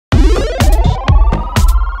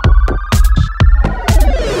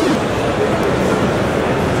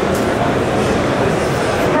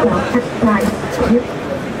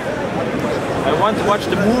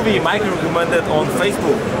movie Mike recommended on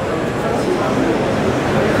Facebook.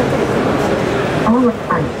 All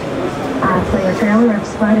right. I'll play a trailer of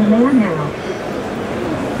Spider-Man now.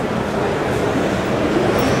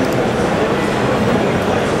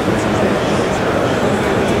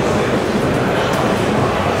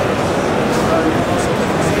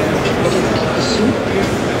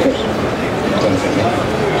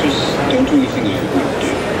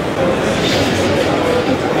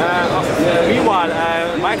 Meanwhile,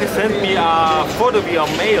 Mike sent me a photo via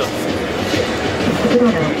mail.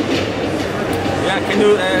 Yeah, can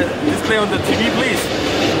you display on the TV, please?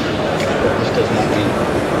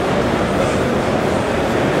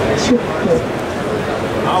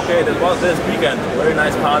 Okay, that was this weekend. Very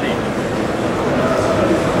nice party.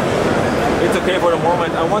 It's okay for the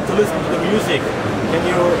moment. I want to listen to the music. Can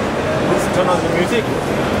you please turn on the music?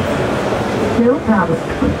 No problem.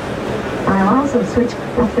 I'll also switch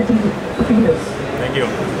off the TV for you. Thank you.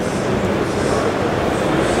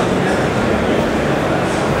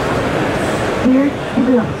 Here you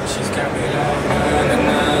go.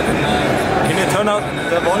 Can you turn up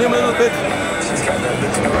the volume a little bit?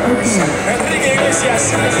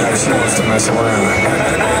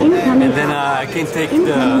 And then I can take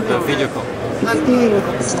the video call.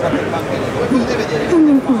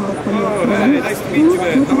 Oh, nice to meet you,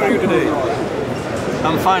 man. How are you today?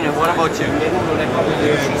 I'm fine, and what about you?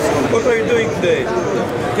 What are you doing today?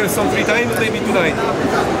 You have some free time, maybe tonight?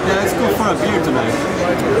 Yeah, let's go for a beer tonight.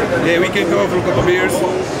 Yeah, we can go for a couple of beers.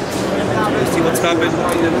 See what's happened.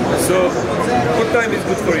 So, what time is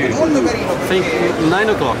good for you? I think 9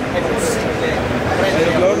 o'clock. 9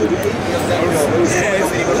 o'clock? Yeah,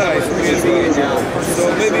 it's nice. So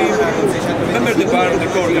maybe remember the bar in the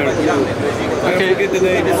corner. Okay. Forget the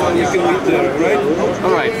name, you can meet there, right?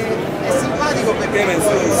 All right. Okay, man. So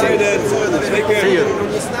see you then. Take care. See you.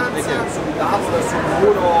 Take care.